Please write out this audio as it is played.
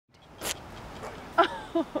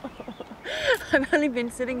I've only been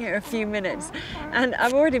sitting here a few minutes and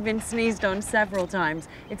I've already been sneezed on several times.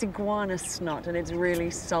 It's iguana snot and it's really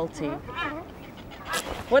salty.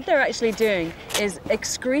 What they're actually doing is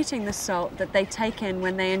excreting the salt that they take in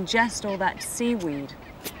when they ingest all that seaweed.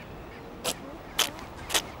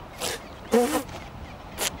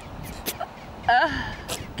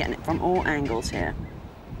 Getting it from all angles here.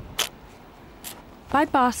 By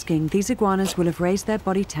basking, these iguanas will have raised their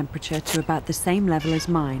body temperature to about the same level as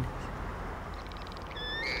mine.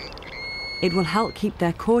 It will help keep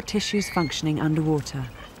their core tissues functioning underwater.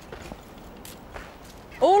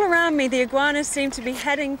 All around me, the iguanas seem to be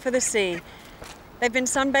heading for the sea. They've been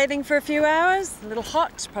sunbathing for a few hours, a little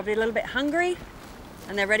hot, probably a little bit hungry,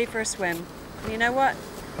 and they're ready for a swim. And you know what?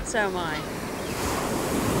 So am I.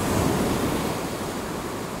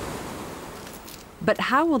 But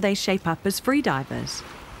how will they shape up as freedivers?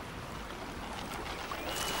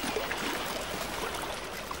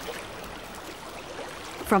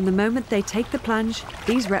 From the moment they take the plunge,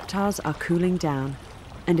 these reptiles are cooling down.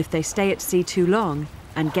 And if they stay at sea too long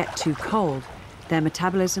and get too cold, their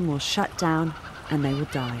metabolism will shut down and they will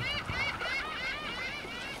die.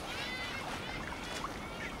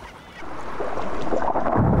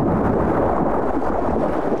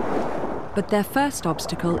 But their first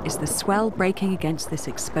obstacle is the swell breaking against this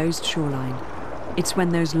exposed shoreline. It's when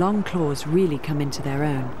those long claws really come into their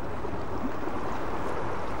own.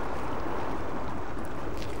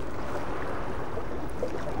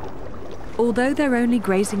 Although they're only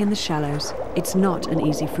grazing in the shallows, it's not an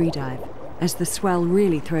easy freedive, as the swell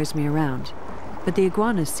really throws me around. But the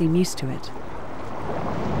iguanas seem used to it.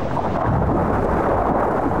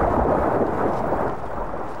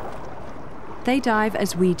 They dive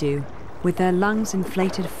as we do, with their lungs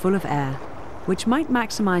inflated full of air, which might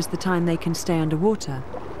maximize the time they can stay underwater,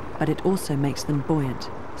 but it also makes them buoyant,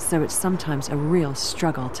 so it's sometimes a real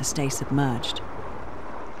struggle to stay submerged.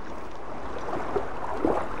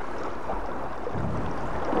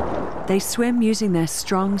 They swim using their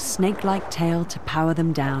strong snake-like tail to power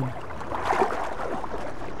them down.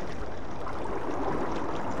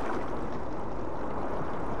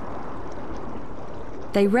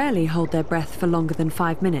 They rarely hold their breath for longer than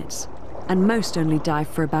 5 minutes, and most only dive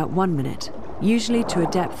for about 1 minute, usually to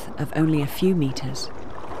a depth of only a few meters.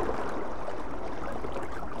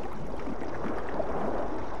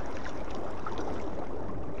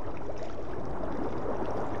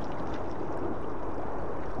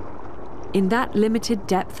 In that limited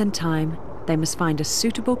depth and time, they must find a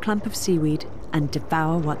suitable clump of seaweed and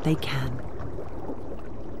devour what they can.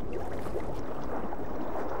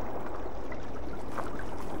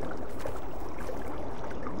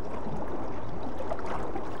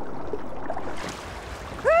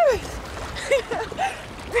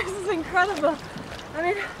 This is incredible. I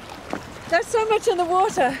mean, there's so much in the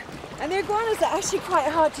water, and the iguanas are actually quite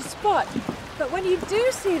hard to spot. But when you do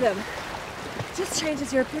see them, it just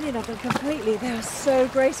changes your opinion of them completely. They are so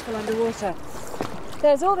graceful underwater.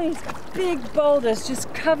 There's all these big boulders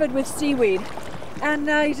just covered with seaweed, and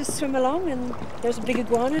now you just swim along and there's a big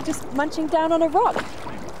iguana just munching down on a rock.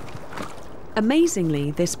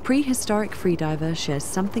 Amazingly, this prehistoric freediver shares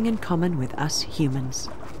something in common with us humans.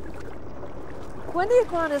 When the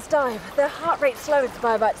iguanas dive, their heart rate slows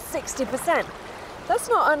by about 60%. That's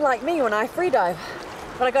not unlike me when I freedive.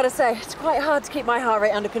 But I gotta say, it's quite hard to keep my heart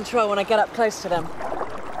rate under control when I get up close to them.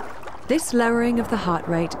 This lowering of the heart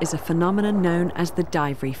rate is a phenomenon known as the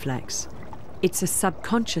dive reflex. It's a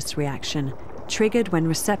subconscious reaction, triggered when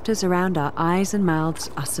receptors around our eyes and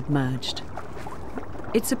mouths are submerged.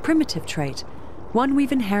 It's a primitive trait, one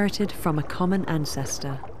we've inherited from a common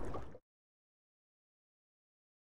ancestor.